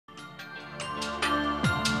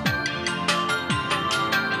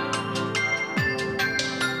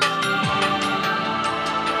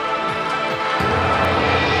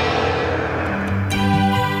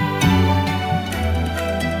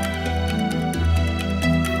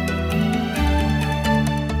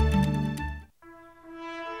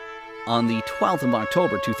On the 12th of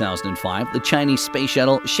October 2005, the Chinese space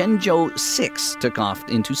shuttle Shenzhou 6 took off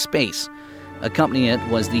into space. Accompanying it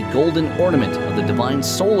was the golden ornament of the divine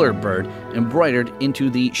solar bird embroidered into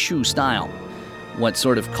the Shu style. What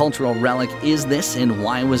sort of cultural relic is this, and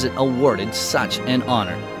why was it awarded such an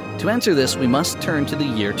honor? To answer this, we must turn to the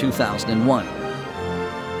year 2001.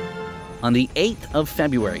 On the 8th of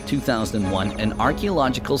February 2001, an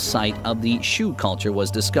archaeological site of the Shu culture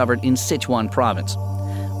was discovered in Sichuan province.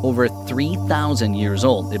 Over 3,000 years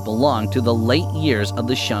old, it belonged to the late years of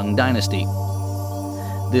the Shang dynasty.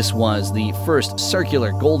 This was the first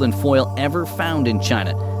circular golden foil ever found in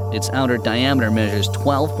China. Its outer diameter measures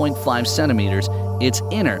 12.5 centimeters, its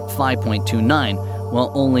inner 5.29,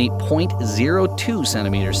 while only 0.02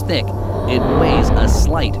 centimeters thick. It weighs a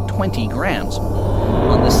slight 20 grams.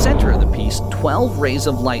 On the center of the piece, 12 rays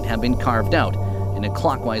of light have been carved out in a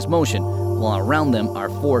clockwise motion, while around them are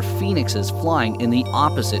 4 phoenixes flying in the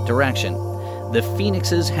opposite direction. The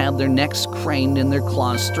phoenixes have their necks craned and their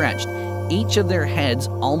claws stretched, each of their heads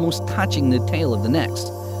almost touching the tail of the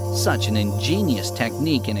next. Such an ingenious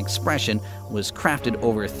technique and expression was crafted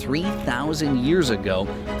over 3,000 years ago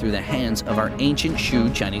through the hands of our ancient Shu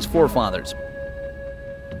Chinese forefathers.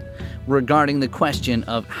 Regarding the question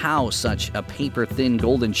of how such a paper-thin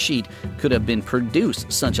golden sheet could have been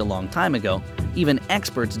produced such a long time ago, even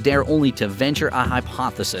experts dare only to venture a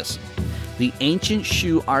hypothesis. The ancient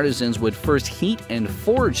Shu artisans would first heat and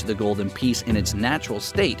forge the golden piece in its natural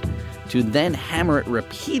state, to then hammer it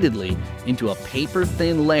repeatedly into a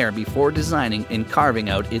paper-thin layer before designing and carving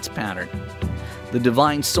out its pattern. The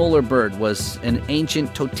divine solar bird was an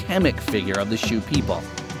ancient totemic figure of the Shu people.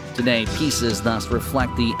 Today, pieces thus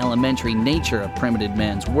reflect the elementary nature of primitive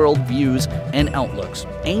man's worldviews and outlooks.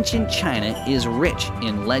 Ancient China is rich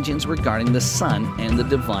in legends regarding the sun and the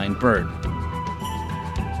divine bird.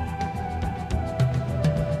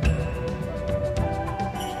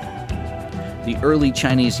 The early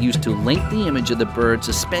Chinese used to link the image of the bird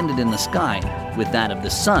suspended in the sky with that of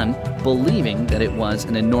the sun, believing that it was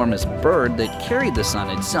an enormous bird that carried the sun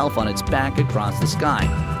itself on its back across the sky.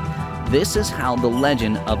 This is how the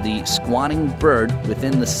legend of the squatting bird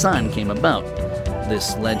within the sun came about.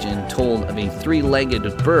 This legend told of a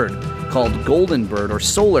 3-legged bird called golden bird or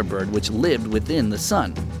solar bird which lived within the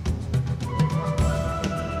sun.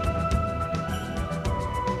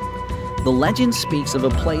 The legend speaks of a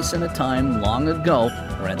place and a time long ago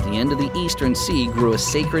where at the end of the eastern sea grew a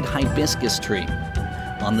sacred hibiscus tree.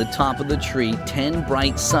 On the top of the tree, 10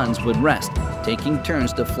 bright suns would rest, taking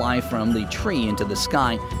turns to fly from the tree into the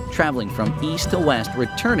sky, traveling from east to west,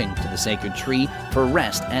 returning to the sacred tree for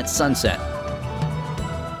rest at sunset.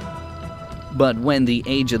 But when the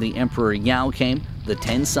age of the Emperor Yao came, the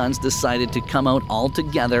 10 suns decided to come out all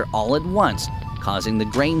together all at once, causing the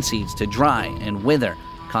grain seeds to dry and wither,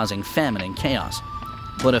 causing famine and chaos.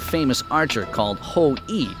 But a famous archer called Ho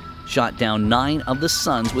Yi shot down 9 of the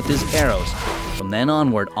suns with his arrows. From then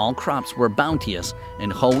onward, all crops were bounteous,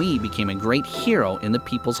 and Ho Yi became a great hero in the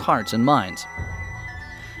people's hearts and minds.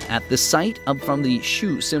 At the site from the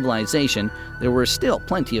Shu civilization, there were still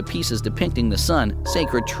plenty of pieces depicting the sun,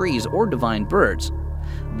 sacred trees, or divine birds.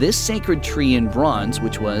 This sacred tree in bronze,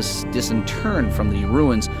 which was disinterred from the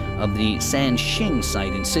ruins of the Sanxing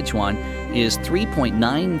site in Sichuan, is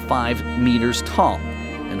 3.95 meters tall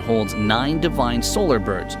and holds 9 divine solar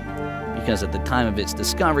birds. Because at the time of its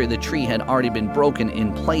discovery, the tree had already been broken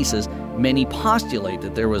in places, many postulate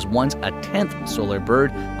that there was once a 10th solar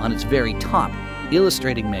bird on its very top,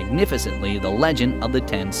 illustrating magnificently the legend of the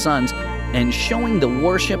 10 suns and showing the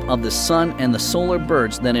worship of the sun and the solar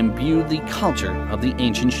birds that imbued the culture of the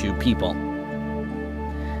ancient Shu people.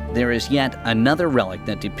 There is yet another relic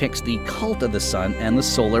that depicts the cult of the sun and the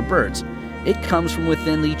solar birds. It comes from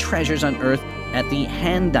within the treasures on earth at the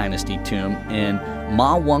Han Dynasty tomb in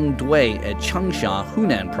Ma Weng Dui at Changsha,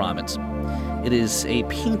 Hunan province. It is a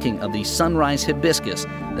painting of the sunrise hibiscus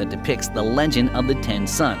that depicts the legend of the 10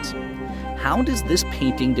 suns. How does this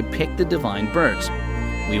painting depict the divine birds?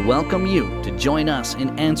 We welcome you to join us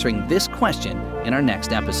in answering this question in our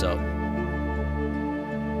next episode.